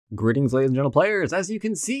Greetings, ladies and gentle players. As you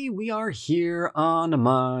can see, we are here on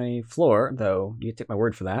my floor, though you take my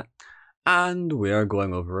word for that, and we are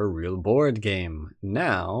going over a real board game.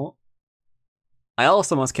 Now, I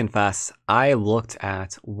also must confess, I looked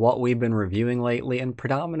at what we've been reviewing lately, and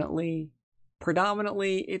predominantly,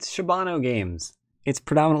 it's Shibano games. It's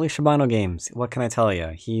predominantly Shibano games. What can I tell you?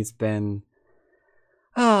 He's just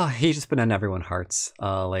been on everyone's hearts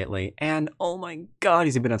lately, and oh my god,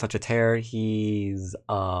 he's been on such a tear. He's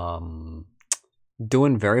doing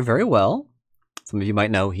very, very well. Some of you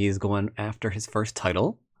might know he's going after his first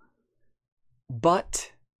title.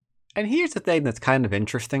 But, and here's the thing that's kind of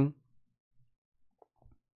interesting.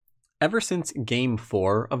 Ever since Game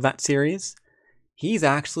 4 of that series, he's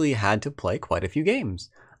actually had to play quite a few games.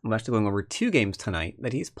 I'm actually going over 2 games tonight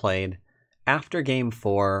that he's played after Game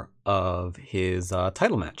 4 of his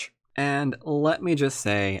title match. And let me just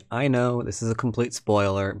say, I know this is a complete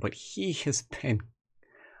spoiler, but he has been,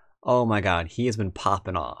 oh my god, he has been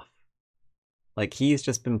popping off. Like, he's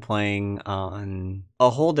just been playing on a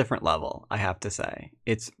whole different level, I have to say.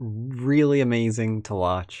 It's really amazing to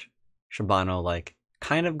watch Shibano, like,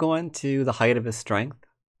 kind of going to the height of his strength.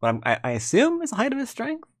 But I assume it's the height of his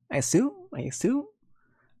strength? I assume?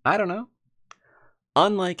 I don't know.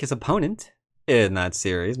 Unlike his opponent in that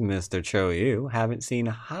series, Mr. Cho-Yu, haven't seen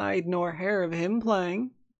hide nor hair of him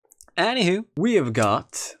playing. Anywho, we have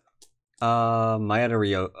got Mayada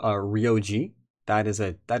Ryoji. That is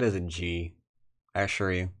a G, I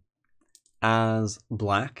assure you. As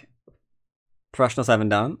Black, professional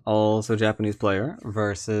 7-dan, also Japanese player,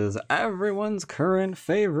 versus everyone's current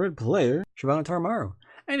favorite player, Shibano Toramaru.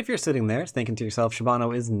 And if you're sitting there thinking to yourself,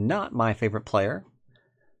 Shibano is not my favorite player,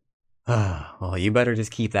 well, you better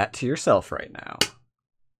just keep that to yourself right now.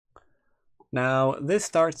 Now, this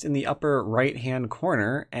starts in the upper right-hand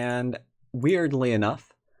corner, and weirdly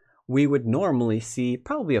enough, we would normally see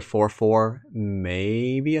probably a 4-4,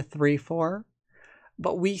 maybe a 3-4,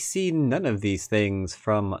 but we see none of these things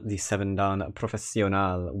from the 7-dan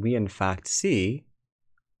Professional. We, in fact, see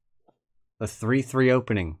the 3-3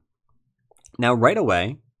 opening. Now, right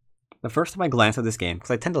away, the first time I glance at this game,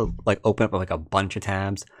 because I tend to open up a bunch of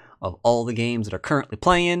tabs of all the games that are currently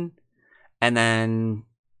playing, and then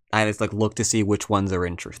I just look to see which ones are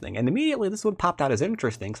interesting. And immediately this one popped out as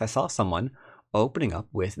interesting because I saw someone opening up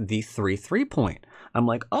with the 3-3 point. I'm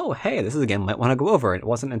like, oh hey, this is a game I might want to go over. And it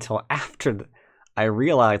wasn't until after I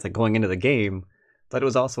realized, going into the game, that it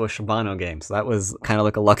was also a Shibano game. So that was kind of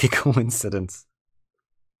like a lucky coincidence.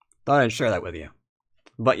 Thought I'd share that with you.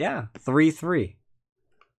 But yeah, 3-3.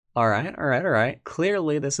 Alright.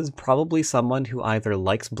 Clearly, this is probably someone who either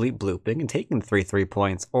likes bleep blooping and taking 3-3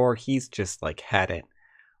 points, or he's just had it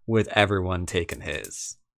with everyone taking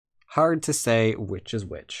his. Hard to say which is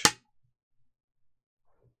which.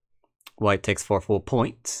 White takes 4 full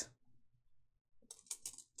points.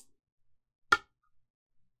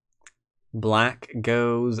 Black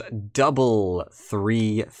goes double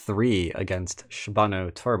 3-3 against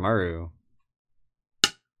Shibano Toramaru.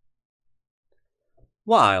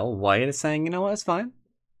 While White is saying, you know what, it's fine.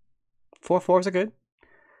 4-4s are good.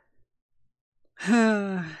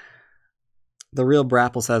 The real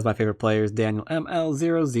Brapple says my favorite player is Daniel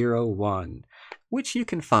ML001, which you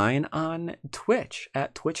can find on Twitch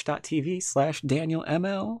at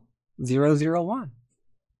twitch.tv/DanielML001.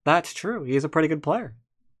 That's true. He is a pretty good player.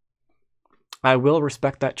 I will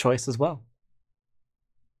respect that choice as well.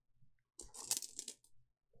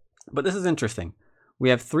 But this is interesting. We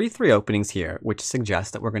have 3-3 openings here, which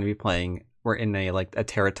suggests that we're going to be playing, we're in a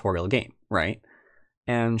territorial game, right?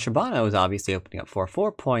 And Shibano is obviously opening up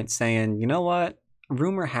 4-4 points, saying, you know what?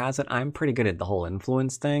 Rumor has it I'm pretty good at the whole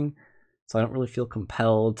influence thing, so I don't really feel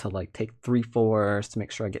compelled to take 3-4s to make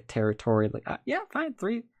sure I get territory. Yeah, fine,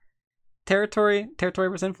 3 territory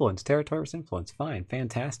versus influence, fine,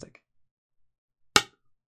 fantastic.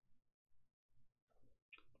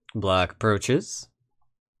 Black approaches.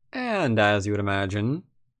 And as you would imagine,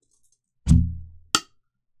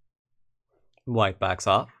 White backs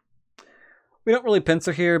off. We don't really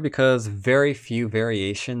pincer here because very few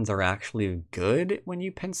variations are actually good when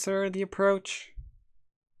you pincer the approach.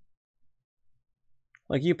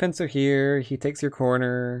 You pincer here, he takes your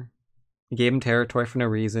corner, you gave him territory for no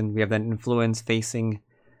reason. We have that influence facing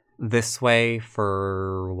this way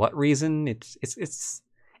for what reason? It's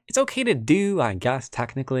okay to do, I guess,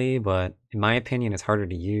 technically, but in my opinion, it's harder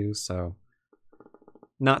to use, so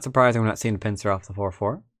not surprising we're not seeing a pincer off the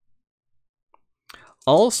 4-4.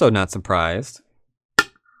 Also not surprised,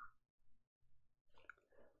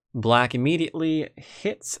 Black immediately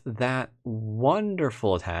hits that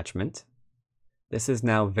wonderful attachment. This is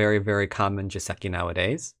now very, very common Jiseki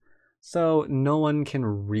nowadays. So no one can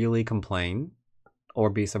really complain or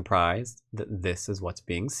be surprised that this is what's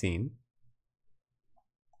being seen.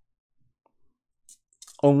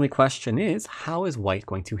 Only question is, how is white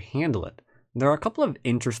going to handle it? There are a couple of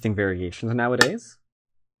interesting variations nowadays.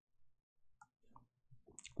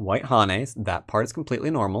 White Hanes, that part is completely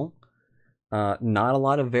normal. Not a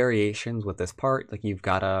lot of variations with this part. Like you've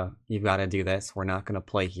gotta do this. We're not gonna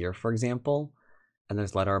play here, for example, and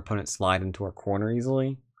just let our opponent slide into our corner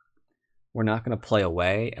easily. We're not gonna play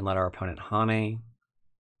away and let our opponent Hane.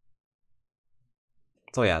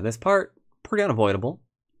 So yeah, this part pretty unavoidable.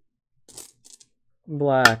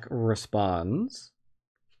 Black responds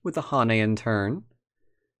with a Hane in turn.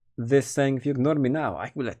 This saying, if you ignore me now,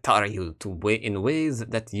 I will tar you in ways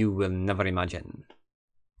that you will never imagine.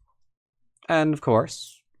 And of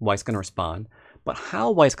course, white's going to respond. But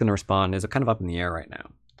how white's going to respond is kind of up in the air right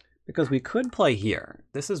now. Because we could play here.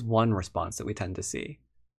 This is one response that we tend to see.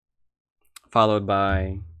 Followed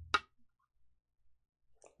by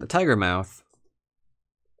the tiger mouth,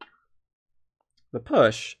 the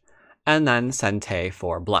push, and then Sente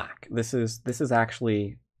for black. This is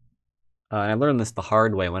actually, I learned this the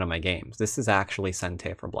hard way in one of my games. This is actually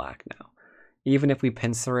Sente for black now. Even if we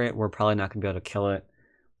pincer it, we're probably not going to be able to kill it.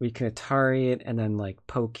 We can Atari it and then like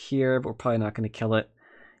poke here, but we're probably not going to kill it.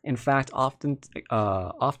 In fact, often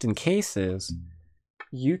cases,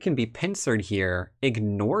 you can be pincered here,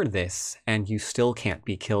 ignore this, and you still can't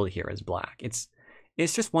be killed here as black. It's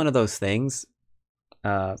just one of those things.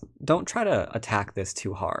 Don't try to attack this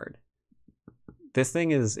too hard. This thing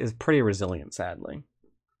is pretty resilient, sadly.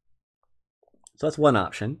 So that's one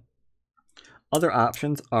option. Other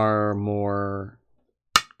options are more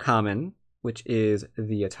common, which is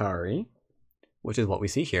the Atari, which is what we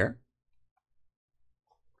see here.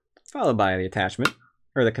 Followed by the attachment,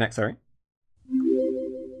 or the connect, sorry.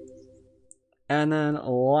 And then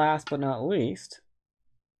last but not least,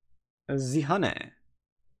 Zihane.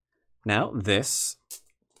 Now this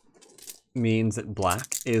means that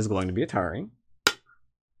black is going to be Atari.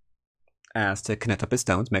 As to connect up his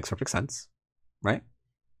stones makes perfect sense, right?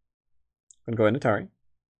 I'm going to go into Atari.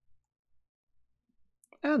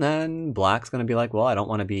 And then black's going to be like, well, I don't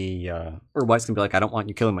want to be, or white's going to be like, I don't want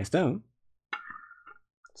you killing my stone.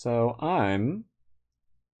 So I'm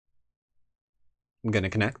going to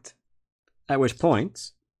connect. At which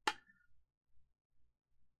point,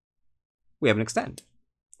 we have an extend.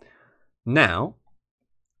 Now,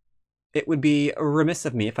 it would be remiss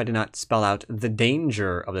of me if I did not spell out the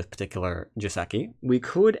danger of this particular Joseki. We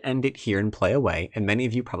could end it here and play away, and many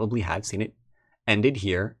of you probably have seen it ended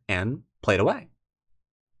here and played away.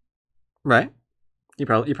 Right? You've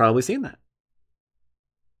probably seen that.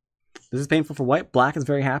 This is painful for white. Black is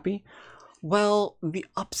very happy. Well, the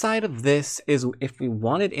upside of this is if we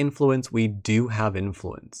wanted influence, we do have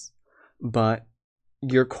influence. But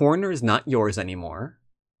your corner is not yours anymore.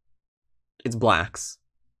 It's black's.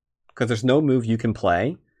 Because there's no move you can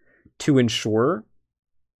play to ensure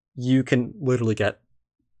you can literally get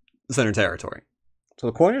center territory. So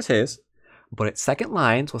the corner is his, but its second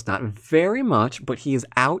line, so it's not very much, but he is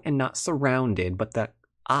out and not surrounded. But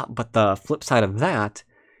the flip side of that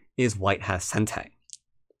is white has Sente.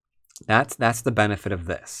 That's the benefit of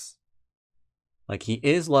this. Like, he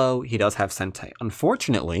is low, he does have Sente.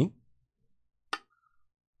 Unfortunately,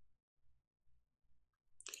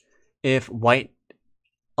 if white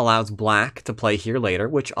allows black to play here later,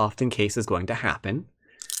 which often case is going to happen,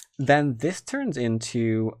 then this turns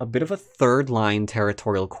into a bit of a third line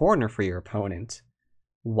territorial corner for your opponent,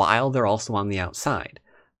 while they're also on the outside.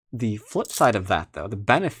 The flip side of that, though, the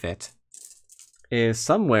benefit, is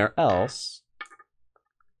somewhere else,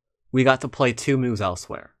 we got to play two moves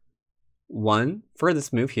elsewhere. One, for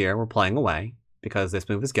this move here, we're playing away, because this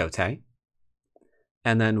move is Gote.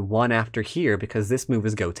 And then one after here, because this move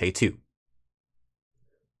is Gote too.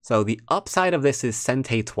 So the upside of this is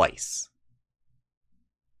Sente twice.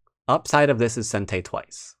 Upside of this is Sente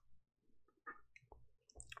twice.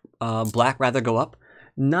 Black rather go up.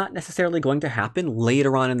 Not necessarily going to happen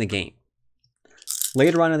later on in the game.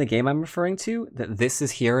 Later on in the game I'm referring to, that this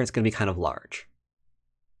is here and it's going to be kind of large.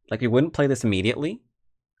 Like, we wouldn't play this immediately.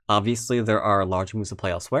 Obviously, there are large moves to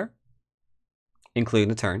play elsewhere, including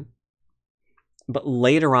the turn. But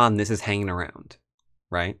later on, this is hanging around,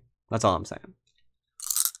 right? That's all I'm saying.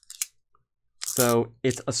 So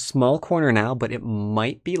it's a small corner now, but it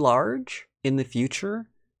might be large in the future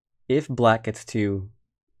if black gets to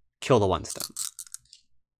kill the one stone.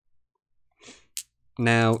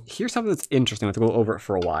 Now, here's something that's interesting. I have to go over it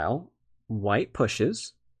for a while. White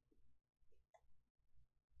pushes.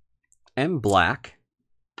 And black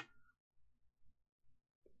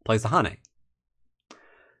plays the Hane.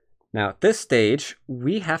 Now, at this stage,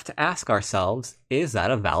 we have to ask ourselves, is that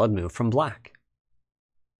a valid move from black?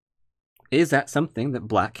 Is that something that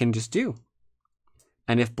black can just do?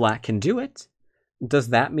 And if black can do it, does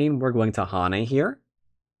that mean we're going to Hane here?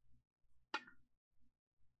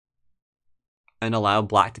 And allow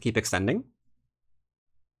black to keep extending?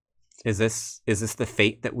 Is this the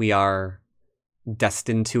fate that we are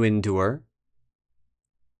destined to endure?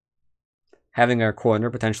 Having our corner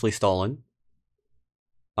potentially stolen,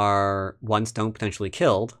 our one stone potentially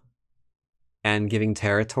killed, and giving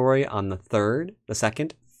territory on the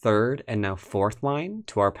second, third, and now fourth line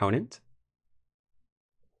to our opponent.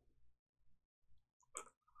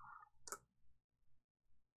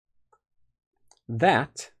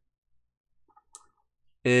 That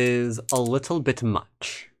is a little bit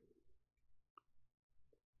much.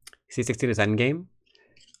 C16 is endgame.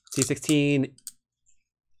 C16,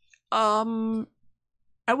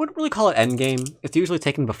 I wouldn't really call it endgame. It's usually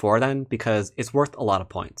taken before then because it's worth a lot of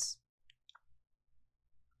points.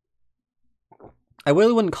 I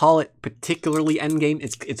really wouldn't call it particularly endgame.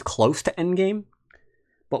 It's close to endgame.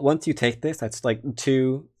 But once you take this, that's like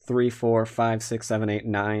 2, 3, 4, 5, 6, 7, 8,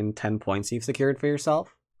 9, 10 points you've secured for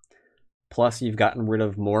yourself. Plus you've gotten rid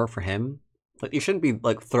of more for him. Like, you shouldn't be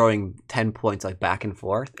like throwing 10 points like back and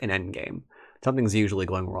forth in endgame. Something's usually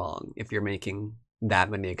going wrong if you're making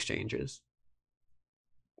that many exchanges.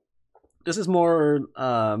 This is more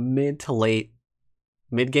mid to late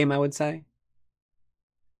mid-game, I would say.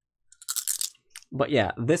 But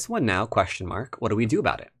yeah, this one now, question mark, what do we do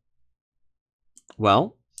about it?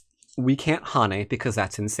 Well, we can't Hane because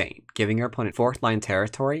that's insane. Giving our opponent fourth line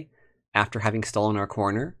territory after having stolen our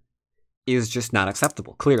corner is just not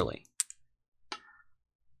acceptable, clearly.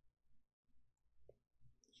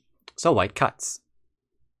 So white cuts.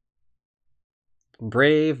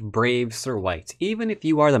 Brave, brave Sir White. Even if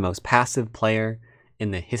you are the most passive player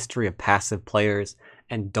in the history of passive players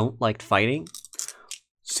and don't like fighting,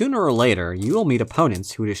 sooner or later you will meet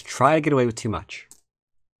opponents who just try to get away with too much.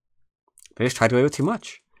 They just try to get away with too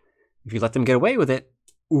much. If you let them get away with it,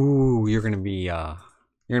 ooh, you're gonna be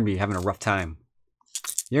having a rough time.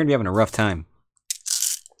 You're gonna be having a rough time.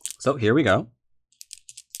 So here we go.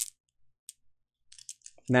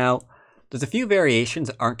 Now, there's a few variations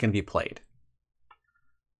that aren't going to be played.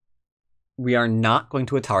 We are not going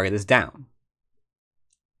to Atari this down.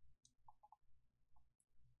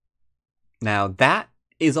 Now, that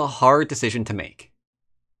is a hard decision to make.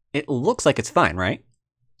 It looks like it's fine, right?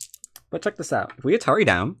 But check this out. If we Atari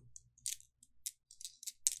down,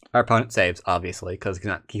 our opponent saves, obviously, because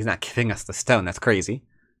he's not giving us the stone. That's crazy.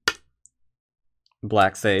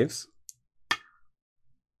 Black saves.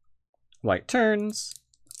 White turns.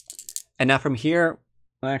 And now from here,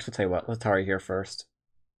 I'll actually tell you what, let's Atari here first.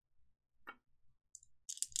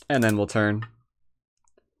 And then we'll turn.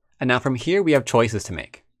 And now from here, we have choices to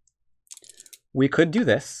make. We could do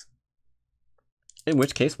this, in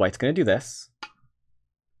which case white's going to do this.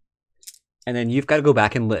 And then you've got to go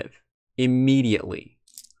back and live immediately,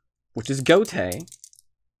 which is Gote.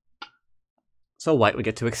 So white would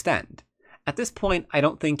get to extend. At this point, I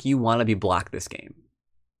don't think you want to be black this game,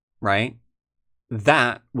 right?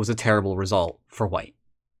 That was a terrible result for white.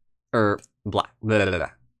 Or black. Blah, blah, blah.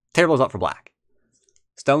 Terrible result for black.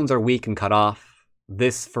 Stones are weak and cut off.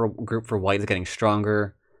 This group for white is getting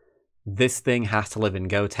stronger. This thing has to live in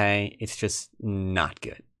Gote. It's just not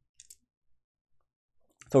good.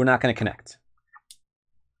 So we're not going to connect.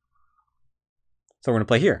 So we're going to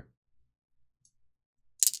play here.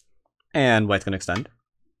 And white's going to extend.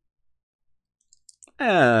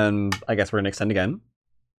 And I guess we're going to extend again.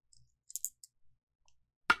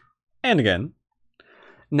 And again.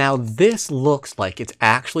 Now this looks like it's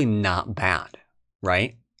actually not bad,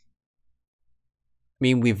 right? I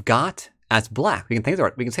mean, we've got, as black, we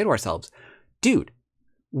can say to ourselves, dude,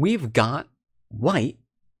 we've got white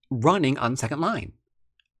running on second line.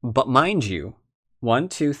 But mind you, 1,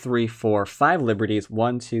 2, 3, 4, 5 liberties,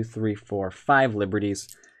 1, 2, 3, 4, 5 liberties,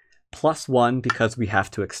 plus 1 because we have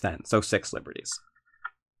to extend, so 6 liberties.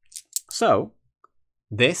 So,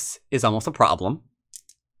 this is almost a problem.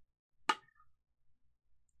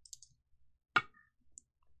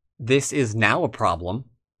 This is now a problem.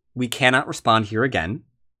 We cannot respond here again.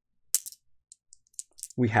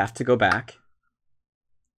 We have to go back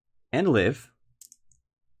and live,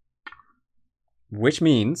 which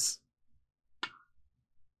means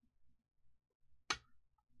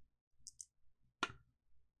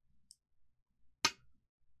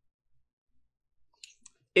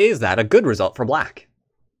is that a good result for black?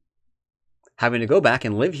 Having to go back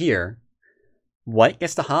and live here, white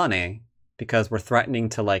gets to Hane because we're threatening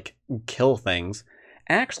to, like, kill things.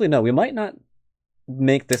 Actually, no, we might not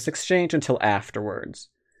make this exchange until afterwards.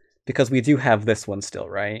 Because we do have this one still,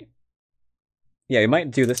 right? Yeah, we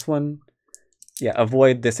might do this one. Yeah,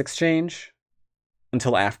 avoid this exchange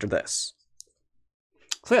until after this.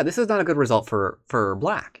 So yeah, this is not a good result for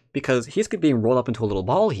black, because he's being rolled up into a little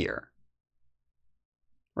ball here.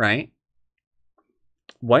 Right?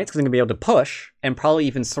 White's going to be able to push and probably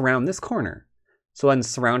even surround this corner. So then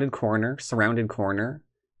surrounded corner,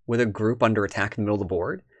 with a group under attack in the middle of the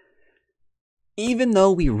board. Even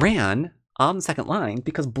though we ran on the second line,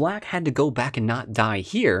 because black had to go back and not die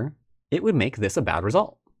here, it would make this a bad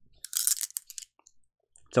result.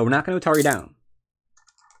 So we're not going to Atari down.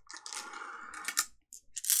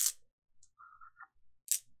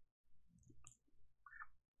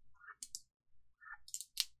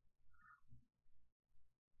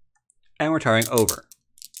 And we're Atariing over.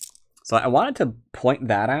 So I wanted to point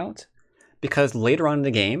that out, because later on in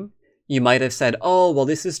the game, you might have said, oh, well,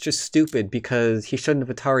 this is just stupid because he shouldn't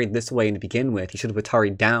have Atari'd this way to begin with. He should have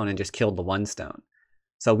Atari'd down and just killed the one stone.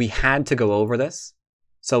 So we had to go over this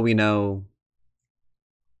so we know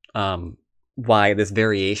why this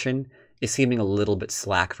variation is seeming a little bit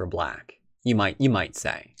slack for black. You might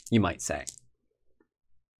say.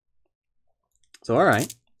 So all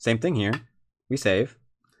right, same thing here. We save.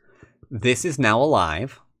 This is now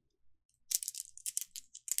alive.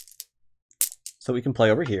 So we can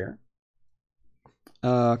play over here.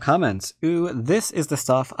 Comments. Ooh, this is the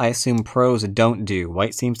stuff I assume pros don't do.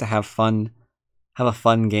 White seems to have a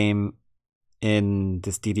fun game in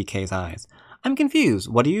this DDK's eyes. I'm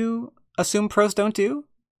confused. What do you assume pros don't do?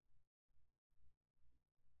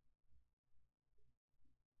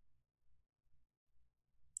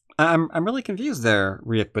 I'm really confused there,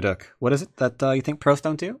 Riek Baduk. What is it that you think pros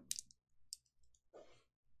don't do?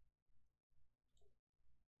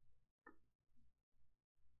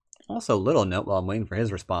 Also, little note while I'm waiting for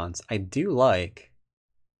his response, I do like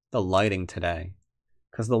the lighting today.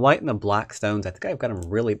 Because the white and the black stones, I think I've got them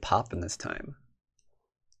really popping this time.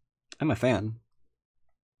 I'm a fan.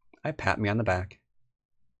 I pat me on the back.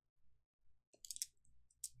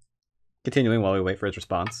 Continuing while we wait for his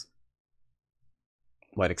response.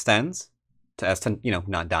 White extends to S to,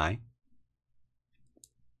 not die.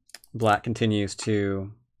 Black continues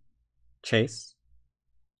to chase.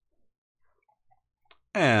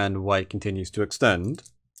 And white continues to extend.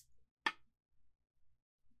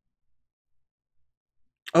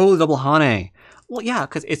 Oh, double Hane. Well, yeah,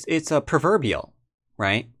 because it's a proverbial,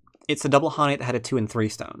 right? It's a double Hane that had a 2 and 3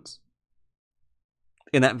 stones.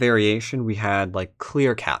 In that variation, we had like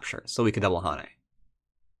clear capture, so we could double Hane.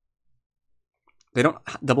 They don't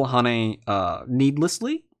double Hane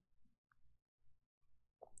needlessly,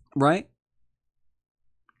 right?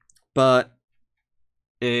 But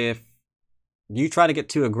if you try to get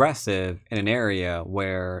too aggressive in an area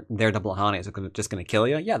where their double Hane is just going to kill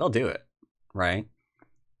you, yeah, they'll do it, right?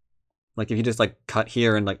 Like if you just like cut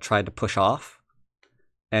here and like tried to push off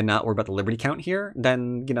and not worry about the liberty count here,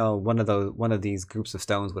 then one of these groups of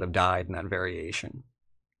stones would have died in that variation.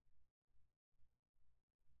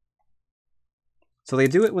 So they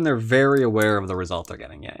do it when they're very aware of the result they're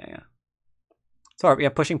getting. Yeah. So yeah,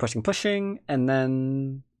 pushing, and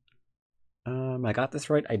then I got this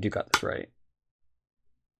right. I do got this right.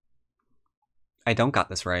 I don't got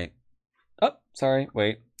this right. Oh, sorry.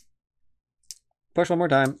 Wait. Push one more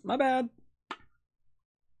time. My bad.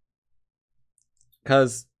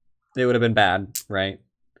 Because it would have been bad, right?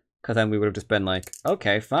 Because then we would have just been like,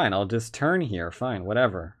 okay, fine, I'll just turn here. Fine,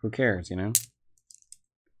 whatever. Who cares,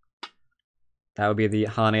 That would be the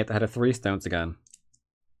Hane that had a 3 stones again.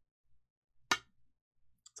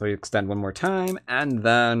 So we extend one more time, and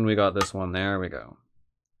then we got this one. There we go.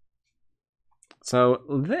 So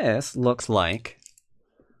this looks like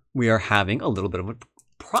we are having a little bit of a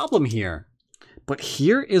problem here. But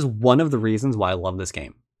here is one of the reasons why I love this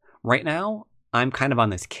game. Right now, I'm kind of on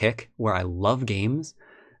this kick where I love games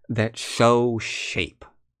that show shape.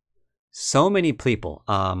 So many people,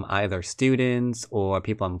 either students or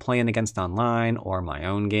people I'm playing against online or my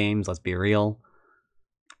own games, let's be real.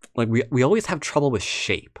 Like we always have trouble with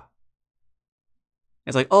shape.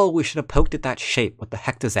 It's like, oh, we should have poked at that shape. What the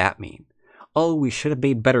heck does that mean? Oh, we should have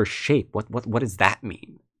made better shape. What does that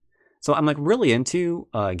mean? So I'm like really into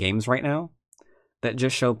games right now that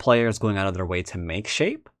just show players going out of their way to make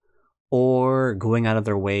shape or going out of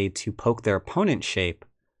their way to poke their opponent's shape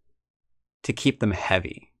to keep them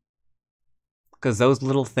heavy. Because those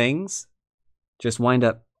little things just wind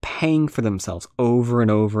up paying for themselves over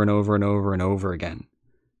and over and over and over and over again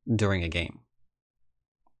during a game.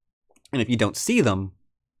 And if you don't see them,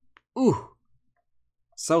 ooh,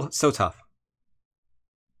 so tough.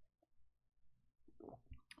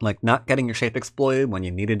 Like, not getting your shape exploited when you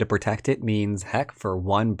needed to protect it means, heck, for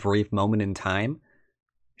one brief moment in time,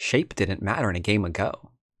 shape didn't matter in a game of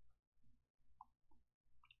Go.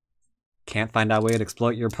 Can't find out a way to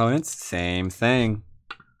exploit your opponents? Same thing.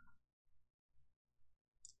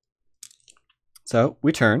 So,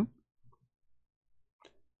 we turn.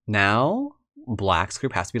 Now, Black's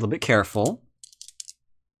group has to be a little bit careful.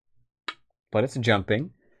 But it's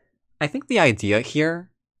jumping. I think the idea here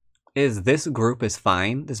is this group is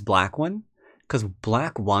fine, this black one, because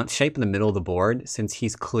Black wants shape in the middle of the board since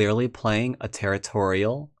he's clearly playing a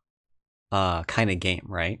territorial kind of game,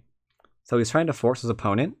 right? So he's trying to force his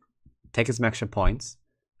opponent, take his extra points,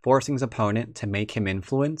 forcing his opponent to make him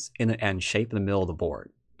influence and shape in the middle of the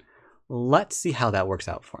board. Let's see how that works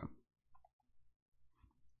out for him.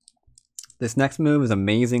 This next move is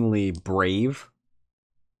amazingly brave,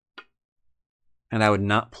 and I would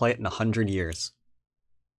not play it in 100 years.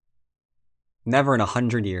 Never in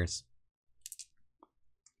 100 years.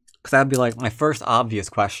 Because that would be like my first obvious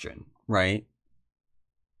question, right?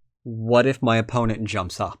 What if my opponent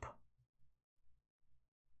jumps up?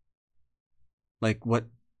 Like, what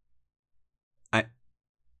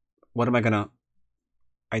am I gonna...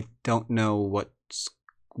 I don't know what's...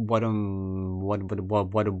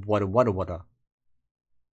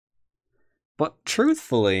 But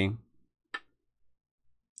truthfully...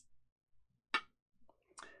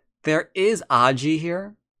 There is Aji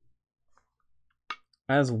here,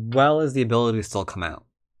 as well as the ability to still come out.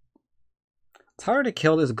 It's harder to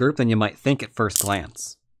kill this group than you might think at first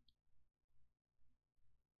glance.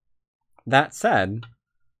 That said,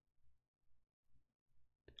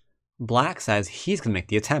 Black says he's going to make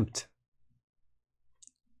the attempt.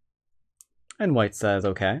 And White says,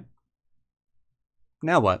 okay.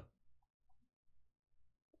 Now what?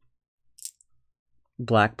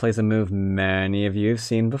 Black plays a move many of you have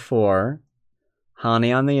seen before.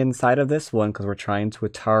 Hani on the inside of this one, because we're trying to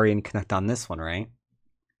Atari and connect on this one, right?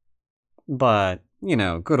 But, you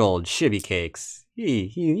know, good old Shibby Cakes.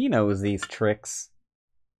 He knows these tricks.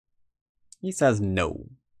 He says no.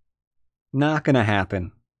 Not gonna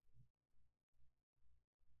happen.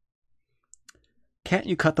 Can't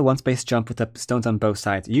you cut the one-space jump with the stones on both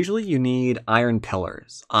sides? Usually you need iron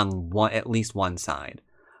pillars on at least one side.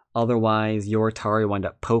 Otherwise, your Atari will end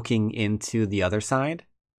up poking into the other side.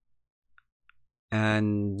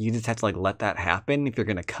 And you just have to like let that happen if you're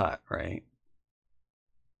going to cut, right?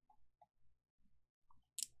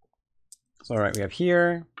 So, all right, we have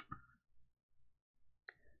here.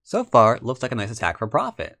 So far, it looks like a nice attack for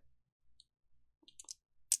profit.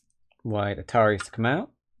 White Atari's to come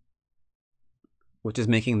out, which is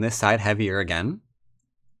making this side heavier again.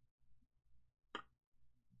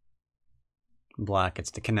 Black gets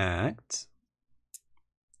to connect.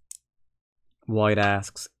 White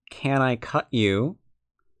asks, can I cut you?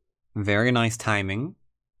 Very nice timing.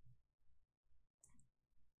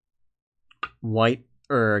 Black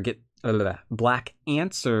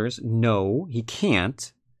answers, no, he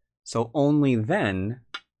can't. So only then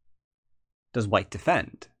does White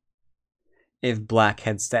defend. If Black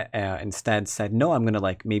had instead said, no, I'm going to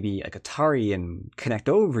like maybe like Atari and connect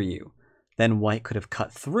over you, then White could have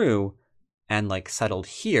cut through and like settled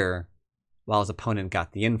here while his opponent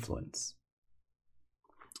got the influence.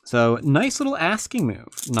 So nice little asking move.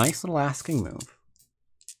 Nice little asking move.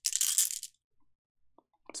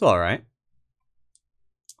 It's all right.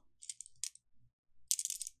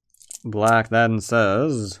 Black then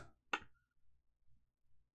says,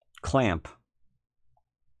 clamp.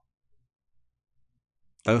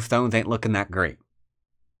 Those stones ain't looking that great.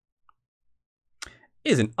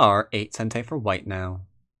 Is an R8 Sente for White now.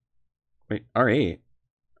 Wait, R8?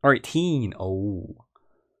 R18. Oh.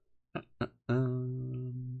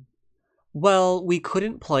 Well, we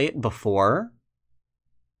couldn't play it before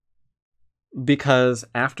because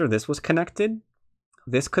after this was connected,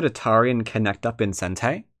 this could Atari and connect up in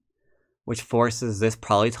Sente, which forces this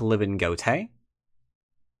probably to live in Gote.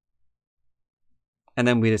 And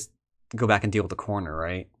then we just go back and deal with the corner,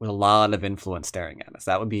 right? With a lot of influence staring at us.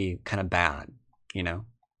 That would be kind of bad, you know?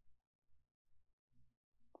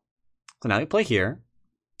 So now we play here.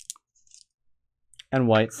 And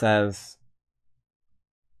White says,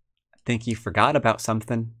 I think you forgot about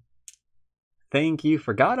something. Think you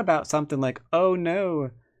forgot about something like, oh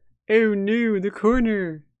no, the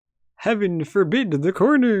corner. Heaven forbid the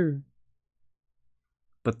corner.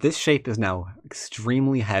 But this shape is now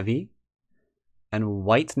extremely heavy. And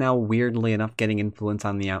White's now weirdly enough getting influence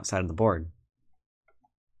on the outside of the board.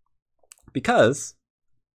 Because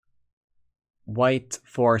White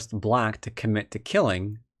forced Black to commit to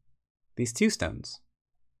killing these two stones.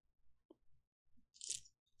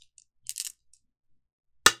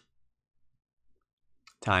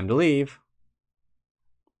 Time to leave.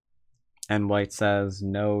 And white says,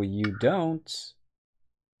 no, you don't.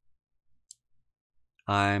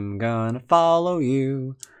 I'm gonna follow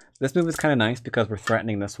you. This move is kind of nice because we're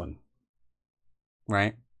threatening this one.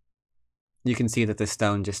 Right? You can see that this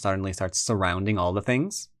stone just suddenly starts surrounding all the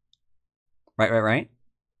things. Right.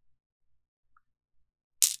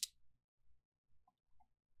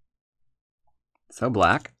 So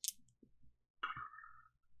black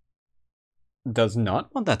does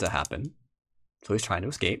not want that to happen. So he's trying to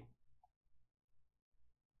escape.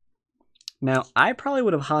 Now, I probably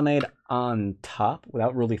would have Haned on top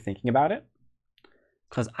without really thinking about it.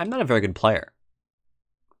 Because I'm not a very good player.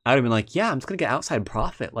 I would have been like, yeah, I'm just gonna get outside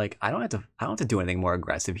profit. Like, I don't have to do anything more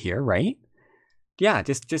aggressive here, right? Yeah,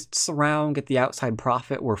 just surround, get the outside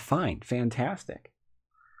profit, we're fine. Fantastic.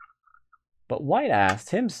 But white asked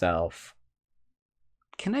himself,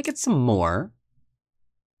 can I get some more?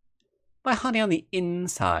 By hunting on the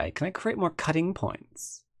inside, can I create more cutting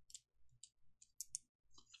points?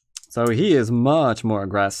 So he is much more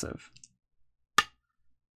aggressive.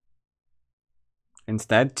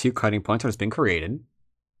 Instead, 2 cutting points have been created.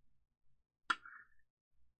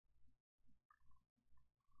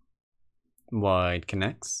 White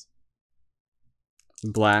connects.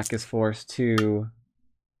 Black is forced to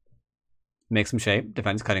make some shape,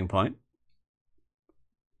 defends cutting point.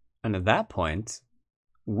 And at that point,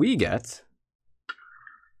 we get...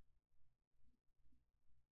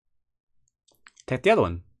 take the other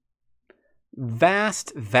one.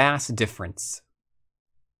 Vast difference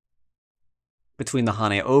between the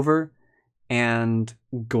Hane over and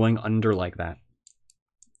going under like that.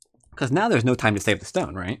 Because now there's no time to save the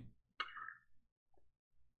stone, right?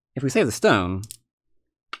 If we save the stone,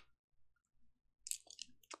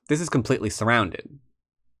 this is completely surrounded.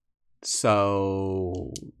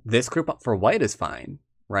 So this group up for white is fine,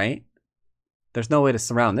 right? There's no way to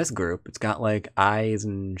surround this group. It's got like eyes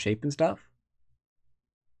and shape and stuff.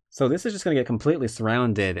 So this is just going to get completely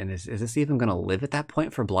surrounded. And is this even going to live at that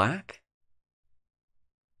point for black?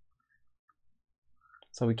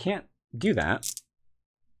 So we can't do that.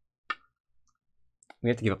 We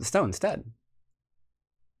have to give up the stone instead.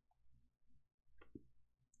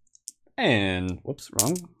 And, whoops,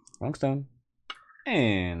 wrong stone.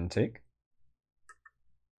 And take.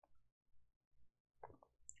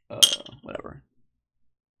 Whatever.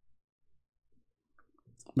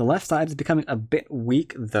 The left side is becoming a bit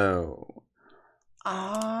weak, though.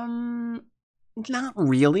 Not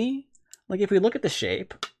really. Like, if we look at the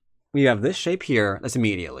shape, we have this shape here. That's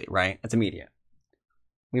immediately, right? That's immediate.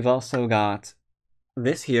 We've also got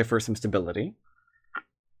this here for some stability.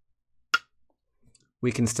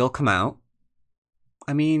 We can still come out.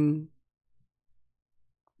 I mean,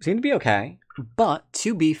 seem to be okay. But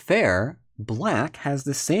to be fair, black has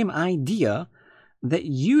the same idea that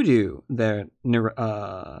you do there,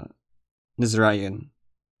 Nizrayan.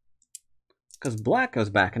 Because black goes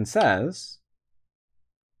back and says,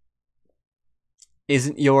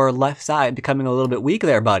 isn't your left side becoming a little bit weak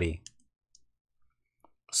there, buddy?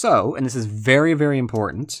 So, and this is very, very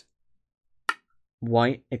important,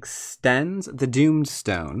 white extends the doomed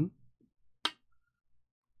stone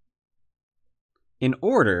in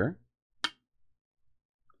order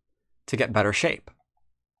to get better shape.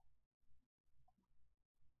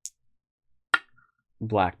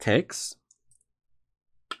 Black takes.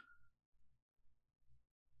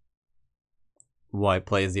 White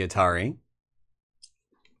plays the Atari.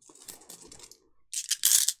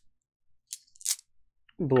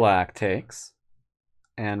 Black takes.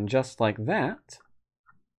 And just like that,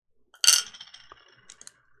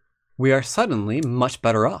 we are suddenly much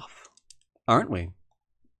better off, aren't we?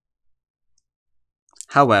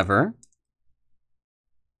 However,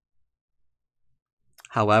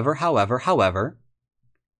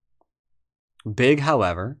 big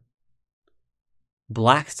however,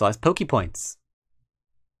 black still has pokey points.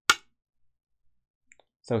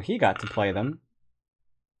 So he got to play them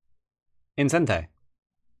in Sente.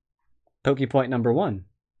 Pokey point number 1.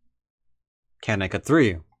 Can I cut through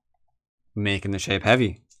you? Making the shape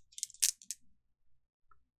heavy.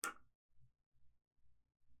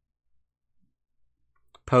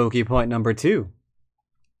 Pokey point number 2.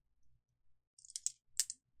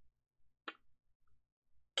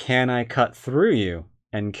 Can I cut through you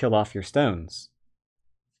and kill off your stones?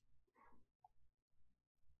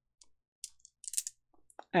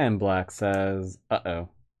 And black says, uh-oh.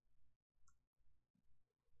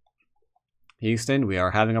 Houston, we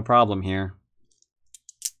are having a problem here.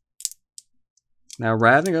 Now,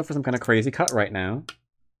 rather than go for some kind of crazy cut right now,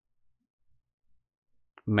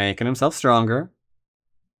 making himself stronger.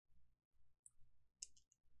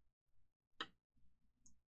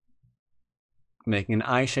 making an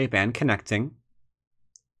I shape and connecting.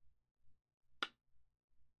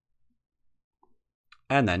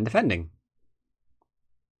 And then defending.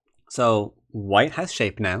 So white has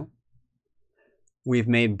shape now. We've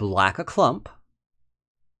made black a clump.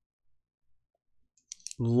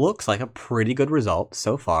 Looks like a pretty good result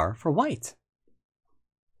so far for white.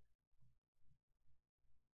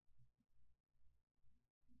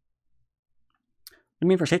 What I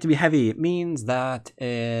mean for shape to be heavy, it means that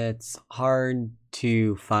it's hard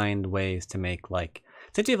to find ways to make, like,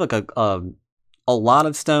 since you have like a lot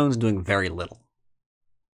of stones doing very little.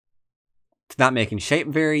 It's not making shape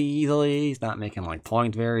very easily. It's not making like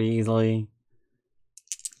point very easily.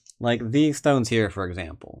 Like these stones here, for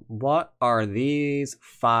example. What are these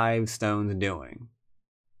 5 stones doing?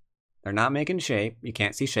 They're not making shape. You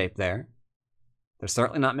can't see shape there. They're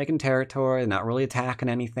certainly not making territory. They're not really attacking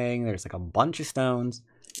anything. There's like a bunch of stones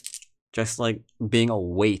just like being a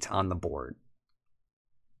weight on the board.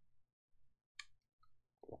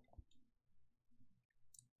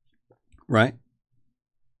 Right?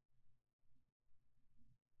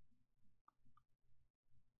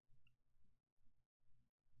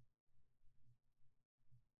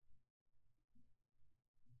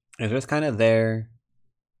 It's just kind of there.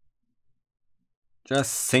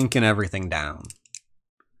 Just sinking everything down.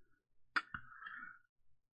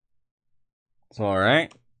 So,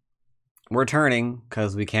 alright. We're turning,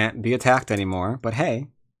 because we can't be attacked anymore. But hey.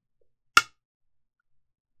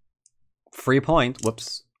 Free point. Whoops.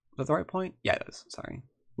 Is that the right point? Yeah, it is. Sorry.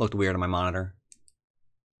 Looked weird on my monitor.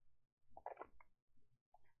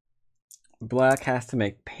 Black has to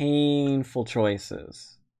make painful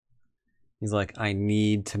choices. He's like, I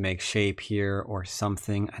need to make shape here or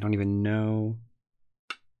something. I don't even know.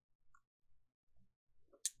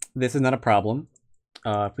 This is not a problem.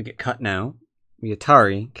 If we get cut now, we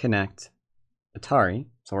Atari, connect, Atari,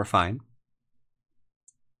 so we're fine.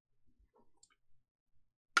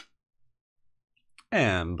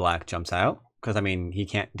 And black jumps out, because, I mean, he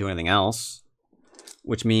can't do anything else.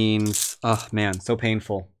 Which means, oh man, so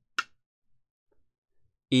painful.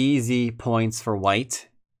 Easy points for white.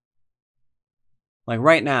 Like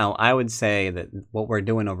right now, I would say that what we're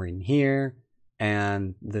doing over in here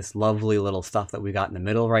and this lovely little stuff that we got in the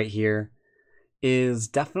middle right here is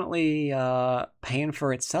definitely paying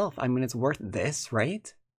for itself. I mean, it's worth this,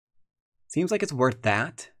 right? Seems like it's worth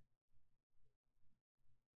that.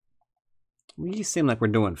 We seem like we're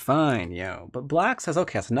doing fine, yo. But black says,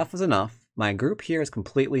 okay, so enough is enough. My group here is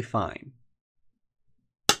completely fine.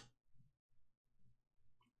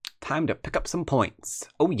 Time to pick up some points.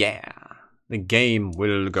 Oh yeah. The game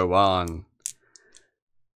will go on.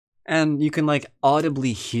 And you can like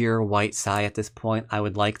audibly hear white sigh at this point, I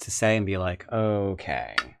would like to say, and be like,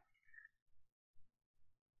 okay.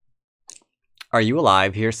 Are you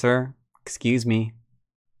alive here, sir? Excuse me.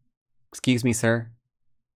 Excuse me, sir.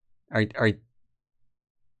 Are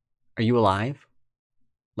you alive?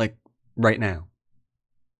 Like, right now.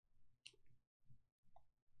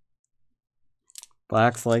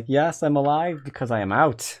 Black's like, yes, I'm alive because I am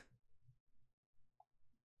out.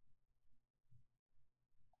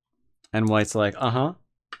 And white's like, uh-huh.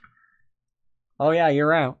 Oh yeah,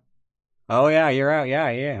 you're out. Oh yeah, you're out.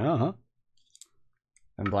 Yeah, uh-huh.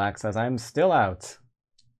 And black says, I'm still out.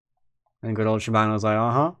 And good old Shibano's like,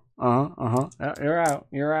 uh-huh. Yeah,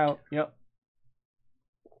 you're out. Yep.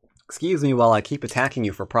 Excuse me while I keep attacking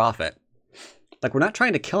you for profit. Like, we're not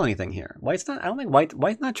trying to kill anything here. White's not, I don't think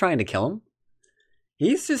White's not trying to kill him.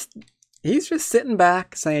 He's just sitting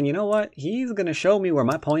back saying, you know what? He's gonna show me where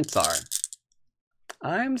my points are.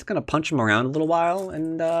 I'm just gonna punch him around a little while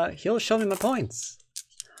and he'll show me my points.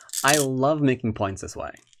 I love making points this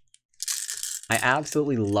way. I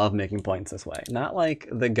absolutely love making points this way. Not like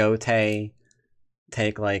the Gote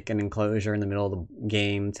take like an enclosure in the middle of the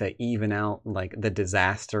game to even out like the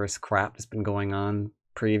disastrous crap that's been going on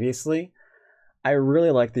previously. I really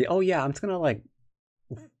like the, oh yeah, I'm just gonna like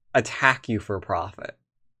attack you for profit,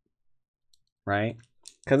 right?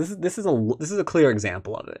 Because this is a clear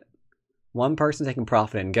example of it. One person taking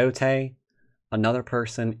profit in Gote, another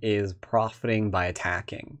person is profiting by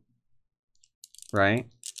attacking, right?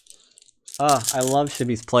 I love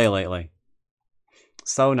Shibi's play lately.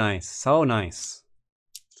 So nice, so nice.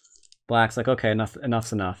 Black's like, okay,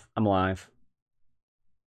 enough's enough. I'm alive.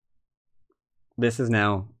 This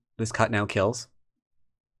cut now kills.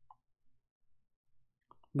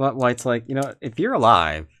 But white's like, you know, if you're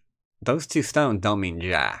alive, those 2 stones don't mean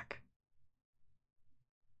jack.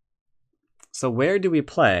 So where do we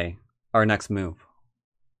play our next move?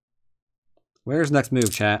 Where's next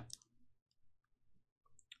move, chat?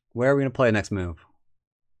 Where are we gonna play next move?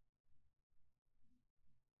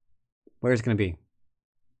 Where's it going to be?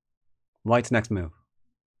 White's next move.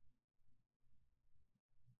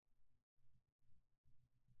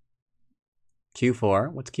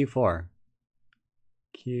 Q4. What's Q4?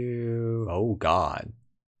 Oh, God.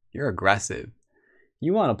 You're aggressive.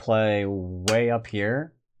 You want to play way up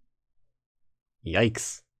here?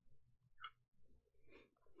 Yikes.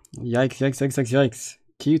 Yikes.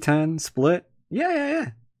 Q10, split.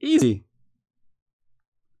 Yeah. Easy.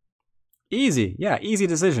 Yeah, easy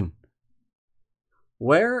decision.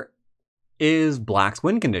 Where is Black's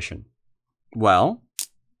win condition? Well,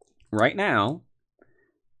 right now,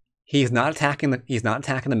 he's not attacking the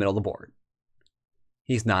middle of the board.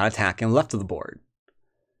 He's not attacking left of the board.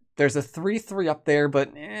 There's a 3-3 up there,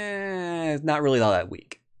 but it's not really all that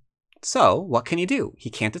weak. So, what can he do? He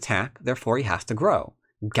can't attack, therefore he has to grow.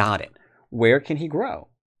 Got it. Where can he grow?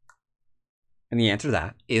 And the answer to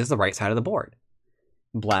that is the right side of the board.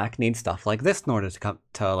 Black needs stuff like this in order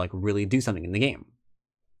to like really do something in the game.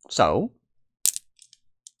 So,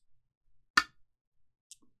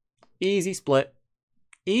 easy split.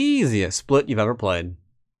 Easiest split you've ever played.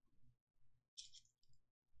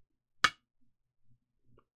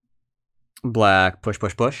 Black,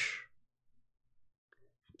 push.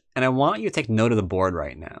 And I want you to take note of the board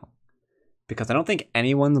right now, because I don't think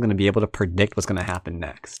anyone's going to be able to predict what's going to happen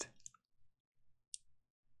next.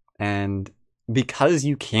 And because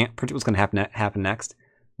you can't predict what's going to happen next,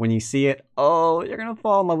 when you see it, oh, you're going to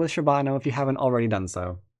fall in love with Shibano if you haven't already done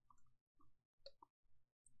so.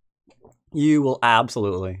 You will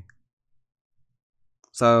absolutely.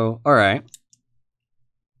 So, all right.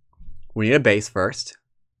 We need a base first.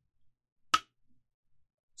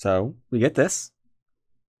 So, we get this.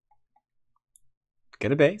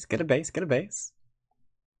 Get a base.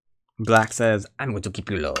 Black says, I'm going to keep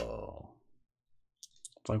you low.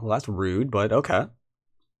 It's like, well, that's rude, but okay.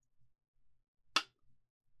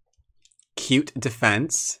 Cute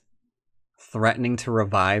defense. Threatening to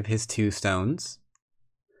revive his 2 stones.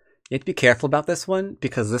 You have to be careful about this one,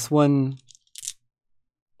 because this one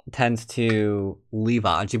tends to leave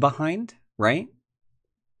Aji behind, right?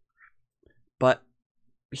 But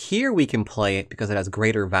here we can play it because it has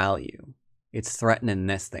greater value. It's threatening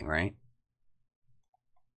this thing, right?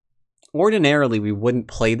 Ordinarily, we wouldn't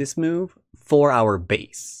play this move for our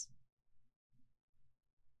base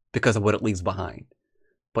because of what it leaves behind.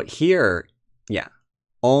 But here, yeah,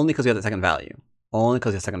 only because we have the second value.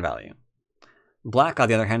 Black, on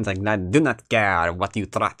the other hand, is like, I do not care what you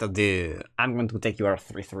try to do. I'm going to take your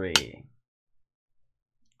 3-3.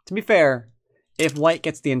 To be fair, if White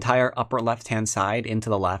gets the entire upper left-hand side into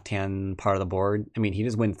the left-hand part of the board, I mean, he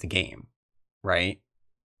just wins the game, right?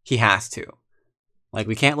 He has to. Like,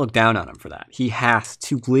 we can't look down on him for that. He has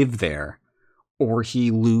to live there, or he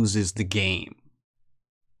loses the game.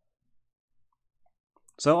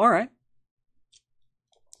 So, all right.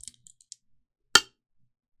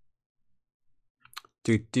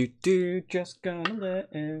 Just gonna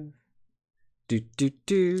live.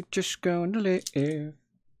 Just gonna live.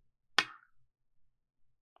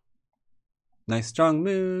 Nice strong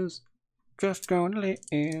moves. Just gonna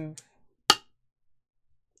live.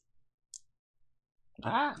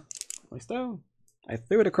 Ah, my stone. I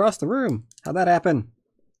threw it across the room. How'd that happen?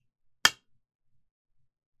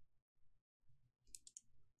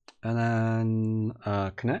 And then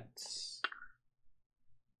connects.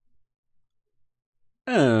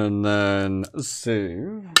 And then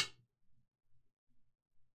save.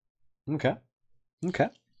 Okay.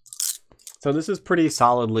 So this is pretty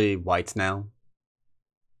solidly White's now.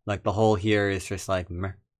 Like, the whole here is just like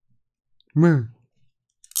meh.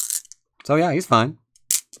 So yeah, he's fine.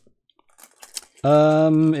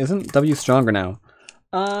 Isn't W stronger now?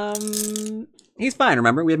 He's fine,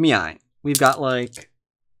 remember? We have Miai. We've got, like,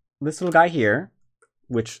 this little guy here,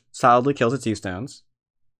 which solidly kills its U-stones.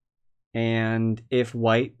 And if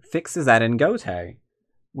White fixes that in Gote,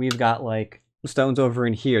 we've got, like, stones over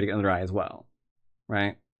in here to get under eye as well.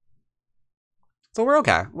 Right? So we're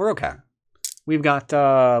okay. We've got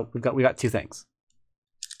 2 things.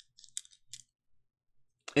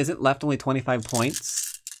 Isn't left only 25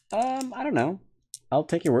 points? I don't know. I'll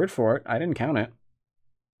take your word for it. I didn't count it.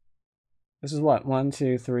 This is what? 1,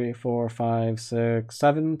 2, 3, 4, 5, 6,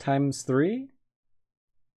 7 times 3?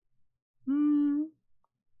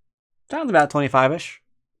 Sounds about 25-ish.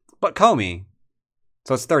 But Comey.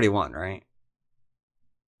 So it's 31, right?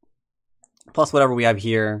 Plus whatever we have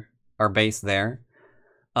here, our base there.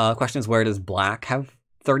 Question is, where does Black have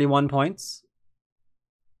 31 points?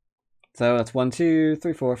 So that's 1, 2,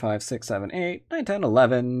 3, 4, 5, 6, 7, 8, 9, 10,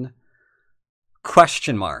 11.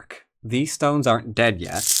 Question mark. These stones aren't dead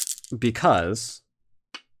yet because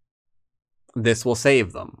this will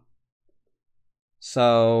save them.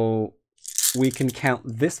 So we can count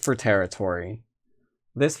this for territory,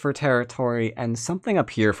 this for territory, and something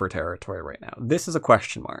up here for territory right now. This is a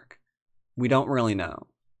question mark. We don't really know.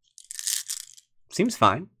 Seems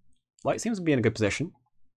fine. White seems to be in a good position.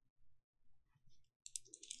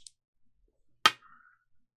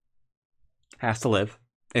 Has to live.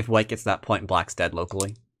 If white gets to that point, black's dead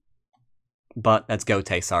locally. But that's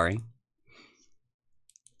Gote, sorry.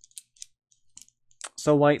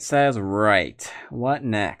 So white says, right, what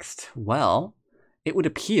next? Well, it would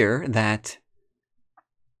appear that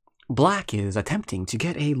black is attempting to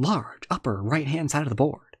get a large upper right-hand side of the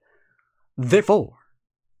board. Therefore,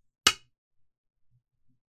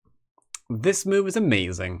 this move is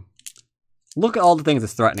amazing. Look at all the things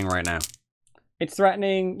it's threatening right now. It's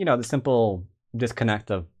threatening, you know, the simple disconnect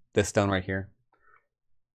of this stone right here.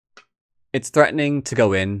 It's threatening to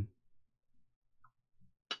go in.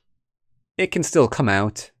 It can still come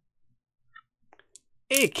out.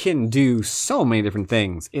 It can do so many different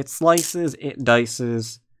things. It slices, it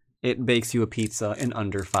dices, it bakes you a pizza in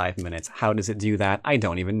under 5 minutes. How does it do that? I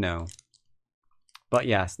don't even know. But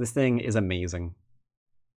yes, this thing is amazing.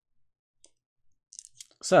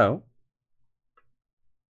 So,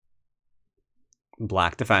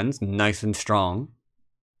 black defends, nice and strong.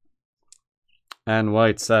 And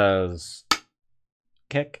white says,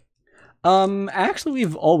 kick. Actually,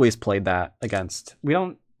 we've always played that against. We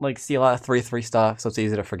don't, like, see a lot of 3-3 stuff, so it's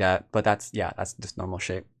easy to forget. But that's, yeah, that's just normal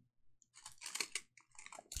shape.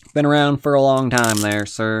 Been around for a long time there,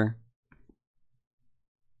 sir.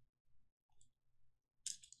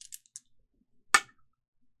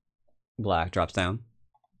 Black drops down.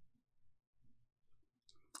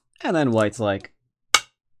 And then white's like,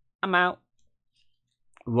 I'm out.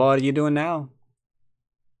 What are you doing now?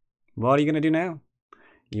 What are you gonna do now?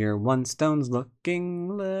 Your one stone's looking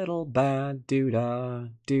little bad, doo-da,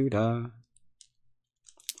 doo-da.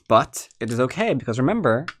 But it is okay, because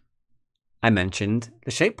remember, I mentioned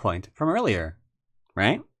the shape point from earlier,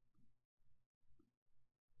 right?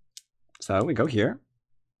 So we go here.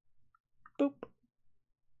 Boop.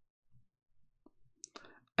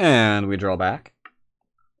 And we draw back.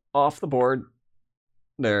 Off the board.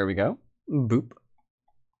 There we go. Boop.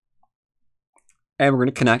 And we're going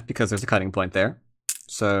to connect because there's a cutting point there.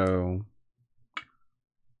 So,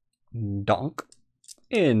 donk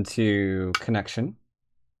into connection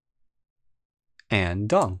and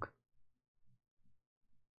donk.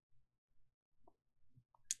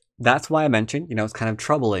 That's why I mentioned, you know, it's kind of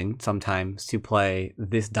troubling sometimes to play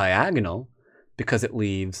this diagonal because it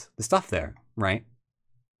leaves the stuff there, right?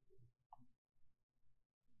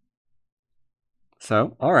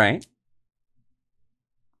 So, all right.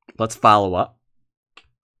 Let's follow up.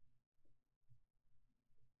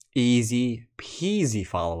 Easy peasy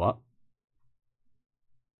follow-up.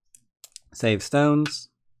 Save stones.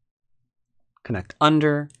 Connect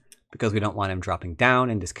under, because we don't want him dropping down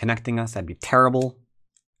and disconnecting us. That'd be terrible.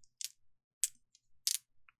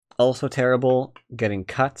 Also terrible, getting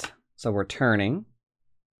cut. So we're turning.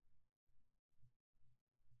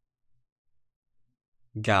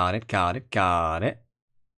 Got it, got it, got it.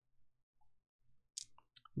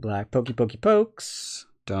 Black pokey pokey pokes.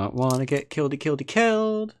 Don't want to get killedy killedy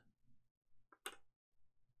killed.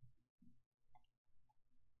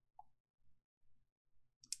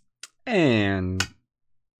 And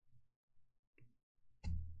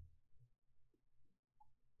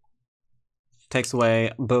takes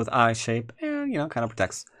away both eye shape and, you know, kind of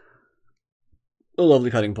protects a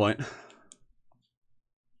lovely cutting point.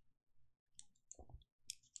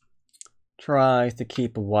 Tries to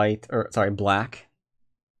keep black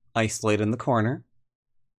isolated in the corner.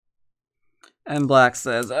 And black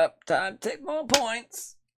says, up, time to take more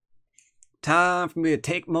points. Time for me to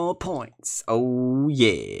take more points. Oh,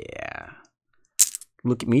 yeah.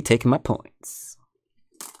 Look at me taking my points.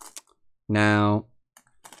 Now,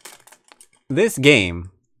 this game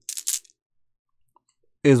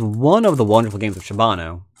is one of the wonderful games of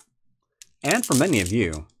Shibano, and for many of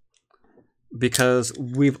you, because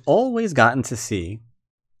we've always gotten to see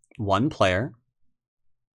one player,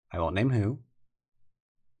 I won't name who,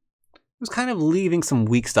 who's kind of leaving some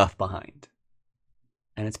weak stuff behind.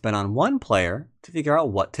 And it's been on one player to figure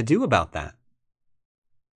out what to do about that.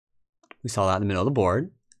 We saw that in the middle of the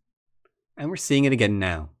board, and we're seeing it again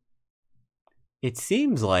now. It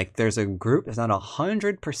seems like there's a group that's not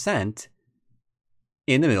 100%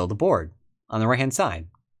 in the middle of the board, on the right-hand side,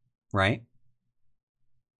 right?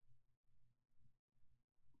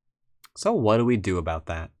 So what do we do about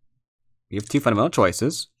that? We have two fundamental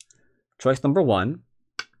choices. Choice number one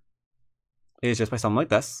is just by something like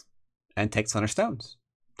this, and take center stones.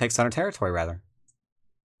 Take center territory, rather.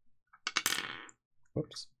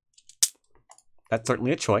 Whoops. That's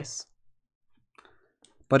certainly a choice.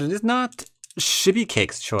 But it is not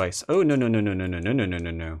Shibicake's choice. Oh, no, no, no, no, no, no, no, no, no,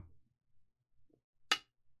 no, no.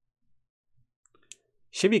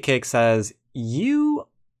 Shibicake says, you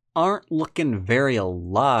aren't looking very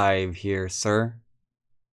alive here, sir.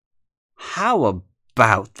 How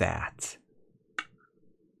about that?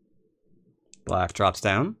 Black drops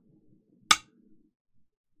down.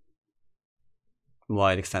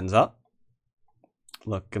 White extends up.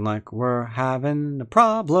 Looking like we're having a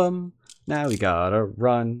problem. Now we gotta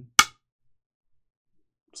run.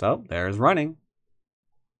 So, there's running.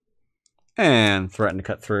 And threaten to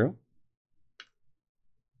cut through.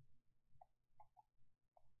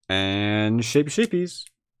 And sheepies.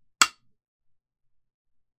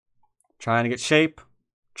 Trying to get shape.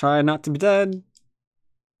 Trying not to be dead.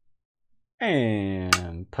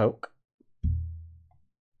 And poke.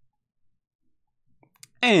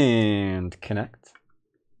 And connect.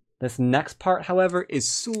 This next part, however, is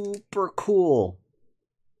super cool.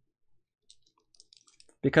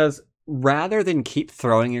 Because rather than keep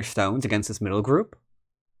throwing your stones against this middle group,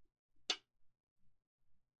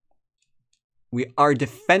 we are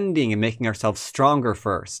defending and making ourselves stronger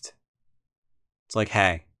first. It's like,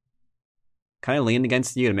 hey, can I lean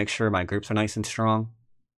against you to make sure my groups are nice and strong?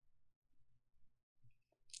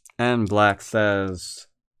 And Black says,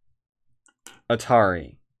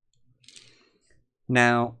 Atari.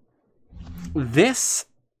 Now, this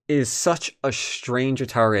is such a strange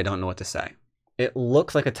Atari, I don't know what to say. It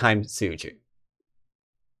looks like a timed Suji.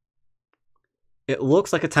 It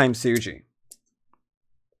looks like a timed Suji.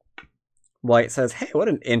 White says, hey, what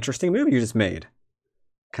an interesting move you just made.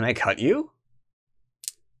 Can I cut you?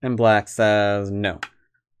 And Black says, no.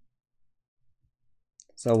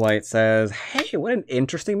 So White says, hey, what an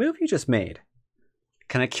interesting move you just made.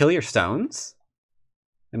 Can I kill your stones?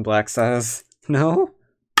 And Black says, no.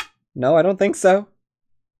 No, I don't think so.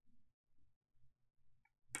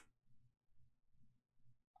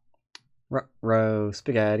 Ruh-roh,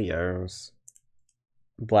 SpaghettiOs.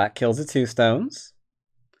 Black kills the 2 stones.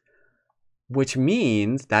 Which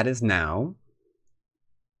means that is now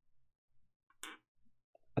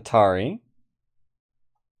Atari.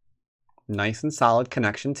 Nice and solid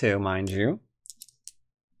connection too, mind you.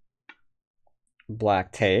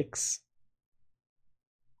 Black takes.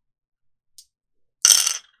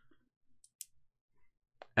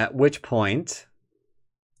 At which point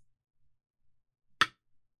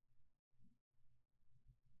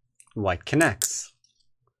White connects.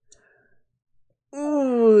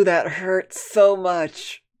 Ooh, that hurts so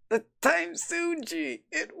much. The time Suji.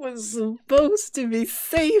 It was supposed to be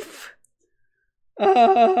safe.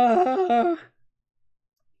 So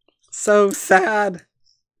sad.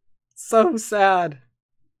 So sad.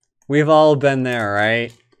 We've all been there,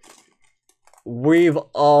 right? We've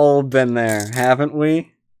all been there, haven't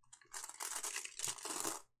we?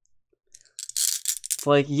 It's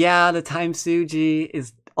like, yeah, the time Suji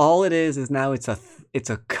is all it is now it's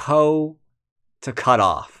a ko to cut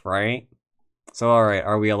off, right? So, all right,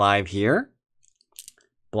 are we alive here?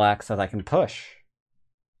 Black says I can push.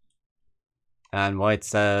 And White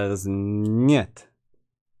says, niet.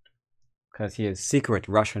 Because he is secret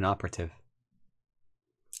Russian operative.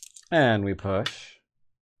 And we push.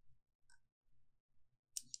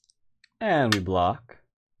 And we block.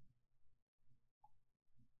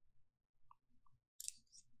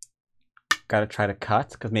 Gotta try to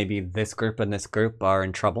cut, because maybe this group and this group are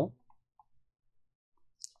in trouble.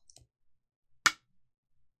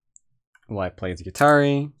 White plays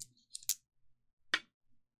Atari.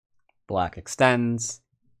 Black extends.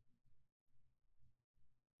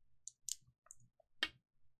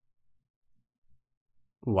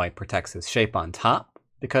 White protects his shape on top,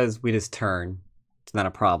 because we just turn. It's not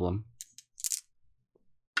a problem.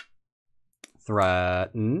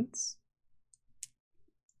 Threatens.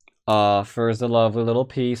 Offers a lovely little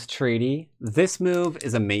peace treaty. This move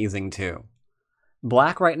is amazing too.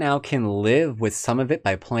 Black right now can live with some of it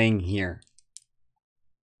by playing here.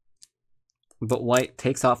 But White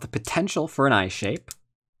takes off the potential for an eye shape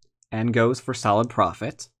and goes for solid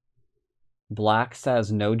profit. Black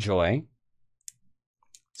says no joy.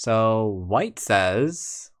 So White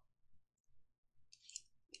says...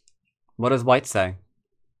 What does White say?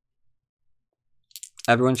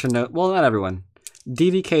 Everyone should know... Well, not everyone.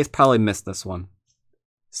 DDK's probably missed this one.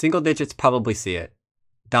 Single digits probably see it.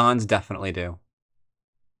 Dons definitely do.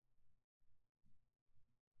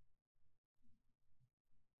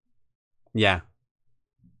 Yeah.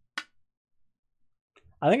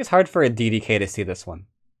 I think it's hard for a DDK to see this one.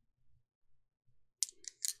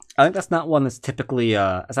 I think that's not one that's typically,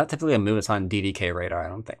 it's not typically a move that's on DDK radar, I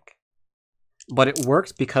don't think. But it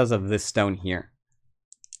works because of this stone here.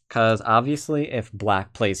 Because obviously if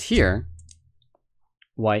black plays here,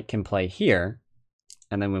 white can play here,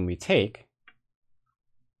 and then when we take,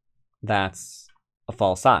 that's a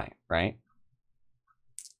false eye, right?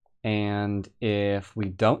 And if we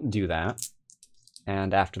don't do that,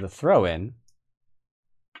 and after the throw-in,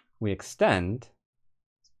 we extend,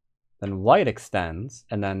 then white extends,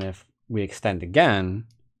 and then if we extend again,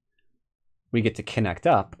 we get to connect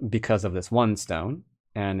up because of this one stone.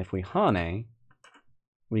 And if we hane,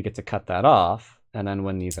 we get to cut that off, and then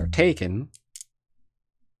when these are taken,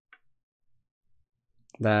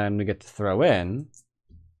 then we get to throw in,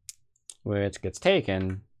 which gets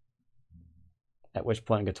taken, at which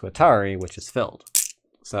point we get to Atari, which is filled.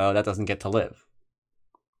 So that doesn't get to live.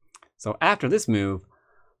 So after this move,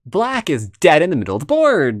 black is dead in the middle of the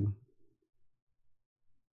board.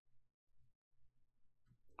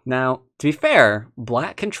 Now, to be fair,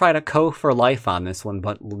 black can try to go for life on this one,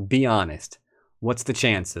 but be honest, what's the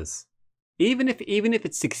chances? Even if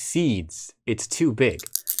it succeeds, it's too big.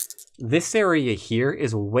 This area here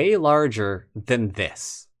is way larger than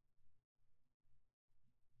this.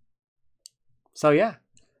 So yeah,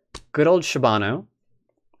 good old Shibano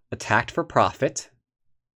attacked for profit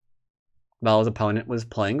while his opponent was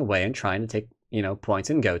playing away and trying to take, points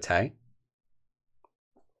in Gote.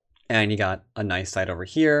 And he got a nice side over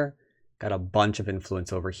here, got a bunch of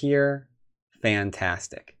influence over here.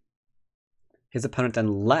 Fantastic. His opponent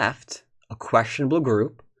then left a questionable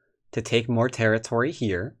group to take more territory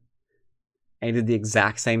here. And he did the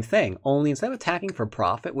exact same thing, only instead of attacking for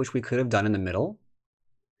profit, which we could have done in the middle,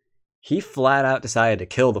 he flat out decided to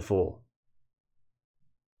kill the fool.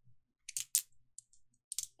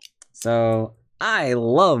 So I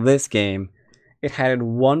love this game. It had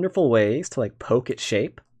wonderful ways to poke its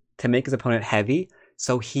shape, to make his opponent heavy,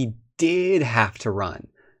 so he did have to run,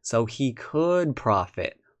 so he could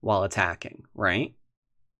profit while attacking, right?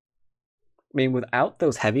 I mean, without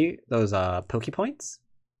those poke points,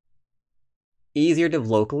 easier to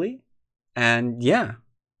locally, and yeah.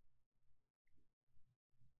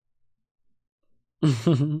 If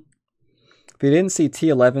you didn't see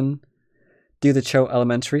T11 do the Cho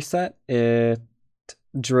elementary set, it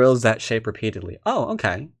drills that shape repeatedly. Oh,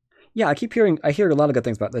 okay. Yeah, I hear a lot of good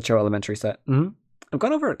things about the Cho elementary set. I've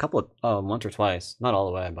gone over it a couple of, once or twice. Not all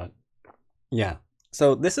the way, but yeah.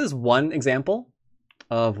 So this is one example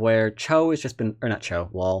of where Cho has just been, or not Cho,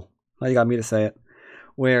 lol. Now you got me to say it.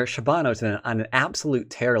 Where Shibano's been on an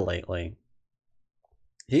absolute tear lately.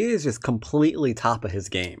 He is just completely top of his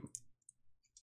game.